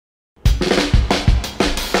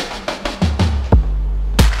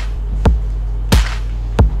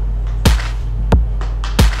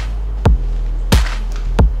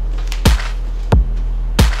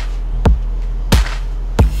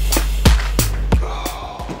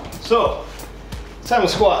So, it's time to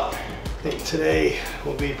squat. I think today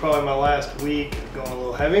will be probably my last week of going a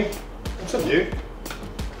little heavy. What's up, dude?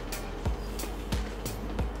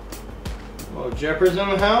 Oh, Jepper's in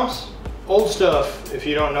the house. Old stuff, if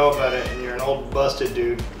you don't know about it and you're an old busted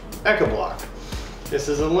dude, Echo Block. This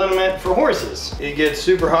is a liniment for horses. It gets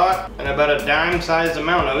super hot and about a dime-sized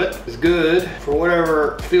amount of it is good for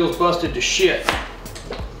whatever feels busted to shit.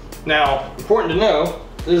 Now, important to know,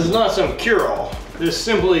 this is not some cure-all. This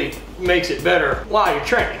simply makes it better while you're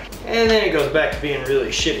training. And then it goes back to being really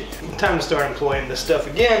shitty. Time to start employing this stuff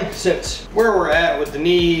again, since where we're at with the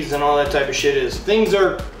knees and all that type of shit is things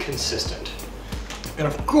are consistent. And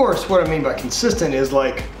of course, what I mean by consistent is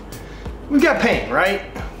like, we've got pain, right?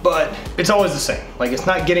 But it's always the same. Like, it's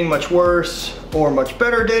not getting much worse or much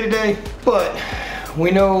better day to day, but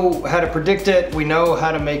we know how to predict it. We know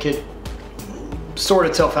how to make it sort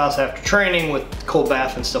itself out after training with cold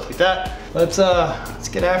bath and stuff like that. Let's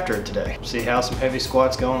get after it today. See how some heavy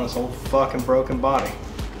squats go on this whole fucking broken body.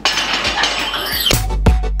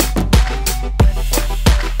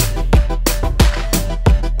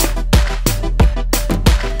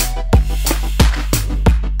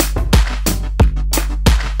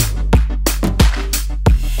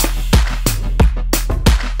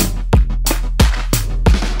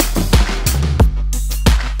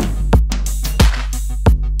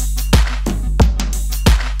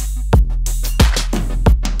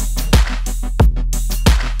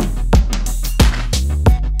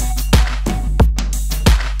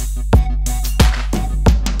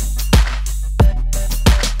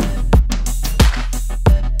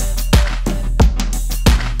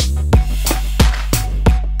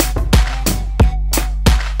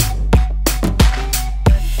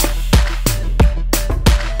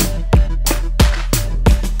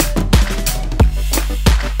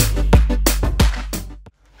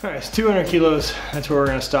 All right, it's 200 kilos. That's where we're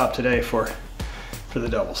gonna stop today for the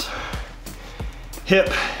doubles.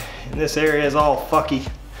 Hip in this area is all fucky.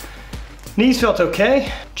 Knees felt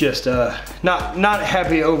okay. Just not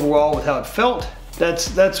happy overall with how it felt.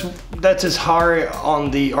 That's as high on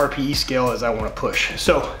the RPE scale as I want to push.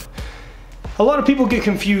 So a lot of people get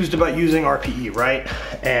confused about using RPE, right?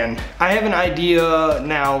 And I have an idea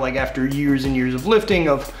now, like after years and years of lifting,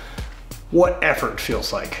 of what effort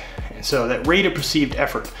feels like. So that rate of perceived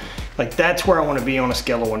effort, like that's where I want to be on a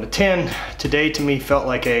scale of 1 to 10. Today to me felt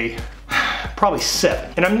like a probably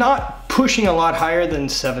 7. And I'm not pushing a lot higher than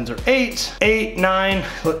 7s or 8s, 8, 9,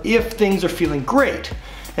 if things are feeling great.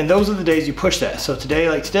 And those are the days you push that. So today,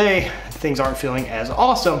 like today, things aren't feeling as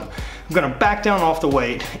awesome. I'm gonna back down off the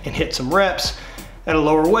weight and hit some reps at a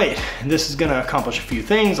lower weight. And this is gonna accomplish a few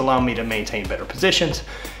things, allow me to maintain better positions,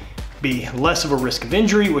 be less of a risk of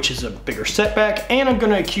injury, which is a bigger setback, and I'm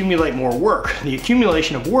gonna accumulate more work. The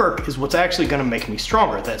accumulation of work is what's actually gonna make me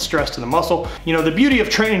stronger, that stress to the muscle. You know, the beauty of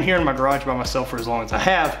training here in my garage by myself for as long as I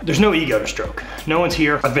have, there's no ego to stroke. No one's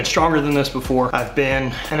here. I've been stronger than this before. I've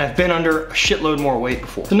been under a shitload more weight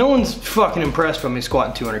before. So no one's fucking impressed by me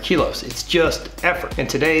squatting 200 kilos. It's just effort. And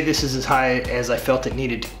today, this is as high as I felt it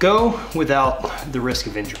needed to go without the risk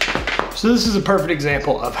of injury. So this is a perfect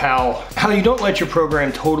example of how you don't let your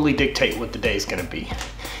program totally dictate what the day is gonna be.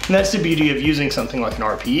 And that's the beauty of using something like an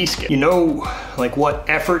RPE scale. You know like what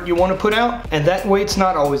effort you wanna put out, and that weight's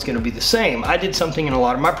not always gonna be the same. I did something in a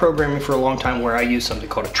lot of my programming for a long time where I used something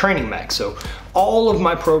called a training max. So all of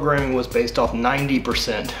my programming was based off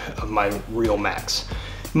 90% of my real max.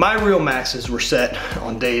 My real maxes were set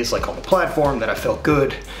on days like on the platform that I felt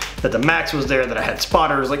good, that the max was there, that I had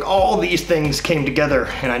spotters, like all these things came together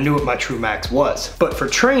and I knew what my true max was. But for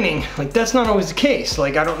training, like that's not always the case.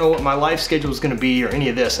 Like I don't know what my life schedule is gonna be or any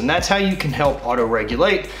of this, and that's how you can help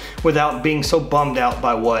auto-regulate without being so bummed out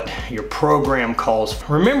by what your program calls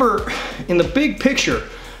for. Remember, in the big picture,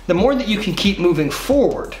 the more that you can keep moving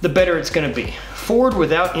forward, the better it's gonna be. Forward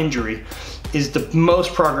without injury is the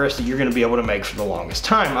most progress that you're gonna be able to make for the longest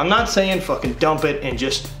time. I'm not saying fucking dump it and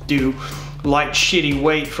just do light shitty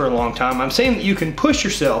weight for a long time. I'm saying that you can push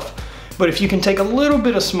yourself, but if you can take a little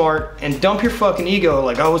bit of smart and dump your fucking ego,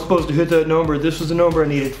 like I was supposed to hit that number, this was the number I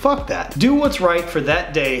needed, fuck that. Do what's right for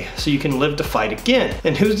that day so you can live to fight again.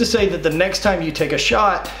 And who's to say that the next time you take a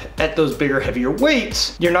shot at those bigger, heavier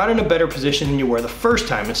weights, you're not in a better position than you were the first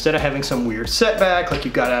time, instead of having some weird setback, like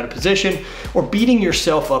you got out of position, or beating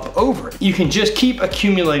yourself up over it. You can just keep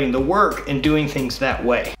accumulating the work and doing things that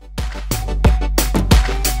way.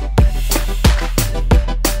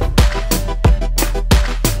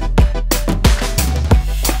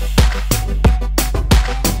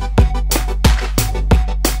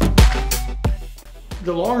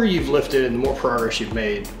 The longer you've lifted and the more progress you've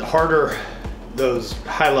made, the harder those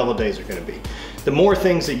high level days are gonna be. the more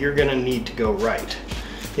things that you're gonna need to go right.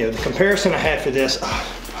 You know, the comparison I had for this,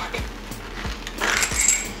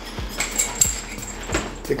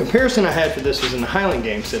 the comparison I had for this was in the Highland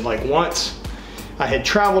Games, that like once I had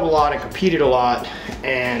traveled a lot and competed a lot,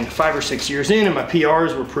 and 5 or 6 years in and my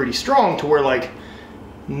PRs were pretty strong to where like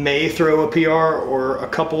may throw a PR or a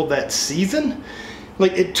couple that season.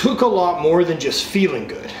 Like it took a lot more than just feeling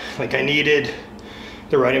good. Like I needed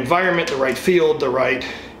the right environment, the right field, the right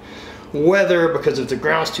weather, because if the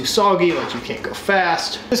ground's too soggy, like you can't go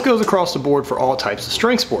fast. This goes across the board for all types of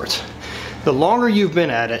strength sports. The longer you've been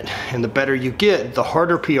at it and the better you get, the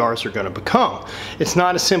harder PRs are gonna become. It's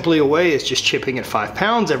not as simply a way as just chipping at 5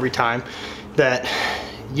 pounds every time. That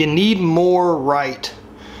you need more right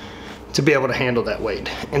to be able to handle that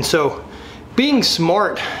weight. And so being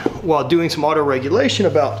smart while doing some auto regulation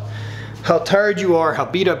about how tired you are, how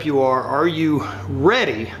beat up you are you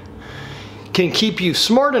ready, can keep you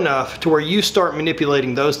smart enough to where you start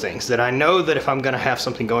manipulating those things. That I know that if I'm gonna have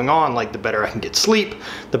something going on, like the better I can get sleep,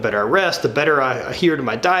 the better I rest, the better I adhere to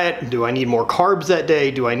my diet. Do I need more carbs that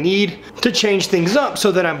day? Do I need to change things up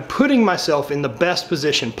so that I'm putting myself in the best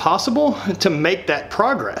position possible to make that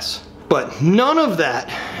progress? But none of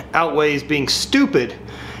that outweighs being stupid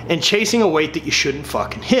and chasing a weight that you shouldn't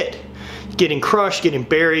fucking hit. Getting crushed, getting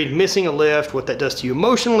buried, missing a lift, what that does to you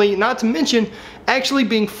emotionally, not to mention actually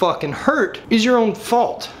being fucking hurt, is your own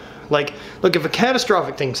fault. Like, look, if a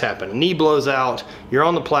catastrophic thing's happen, a knee blows out, you're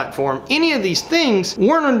on the platform, any of these things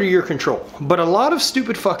weren't under your control. But a lot of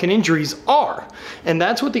stupid fucking injuries are. And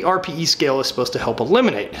that's what the RPE scale is supposed to help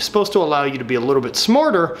eliminate. It's supposed to allow you to be a little bit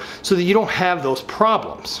smarter so that you don't have those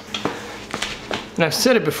problems. And I've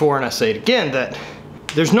said it before and I say it again, that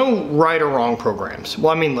there's no right or wrong programs.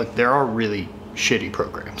 Well, I mean, look, there are really shitty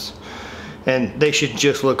programs. And they should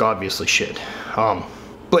just look obviously shit.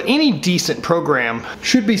 But any decent program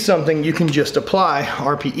should be something you can just apply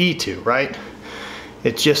RPE to, right?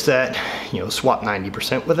 It's just that, you know, swap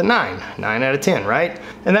 90% with a 9 out of 10, right?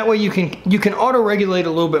 And that way you can auto-regulate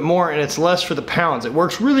a little bit more and it's less for the pounds. It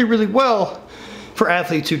works really, really well for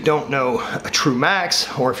athletes who don't know a true max,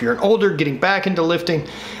 or if you're an older getting back into lifting.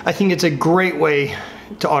 I think it's a great way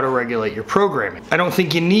to auto-regulate your programming. I don't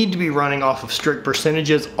think you need to be running off of strict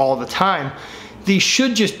percentages all the time. These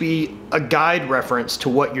should just be a guide reference to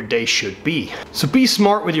what your day should be. So be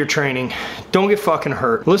smart with your training, don't get fucking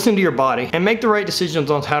hurt, listen to your body, and make the right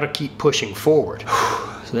decisions on how to keep pushing forward.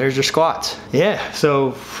 So there's your squats. Yeah,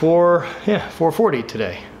 so 440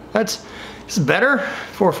 today. This is better,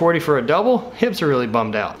 440 for a double. Hips are really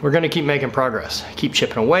bummed out. We're gonna keep making progress, keep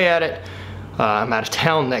chipping away at it. I'm out of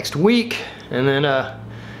town next week, and then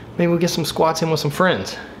maybe we'll get some squats in with some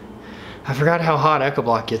friends. I forgot how hot Echo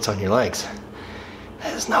Block gets on your legs.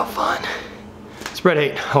 That is no fun. Spread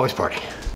hate, always party.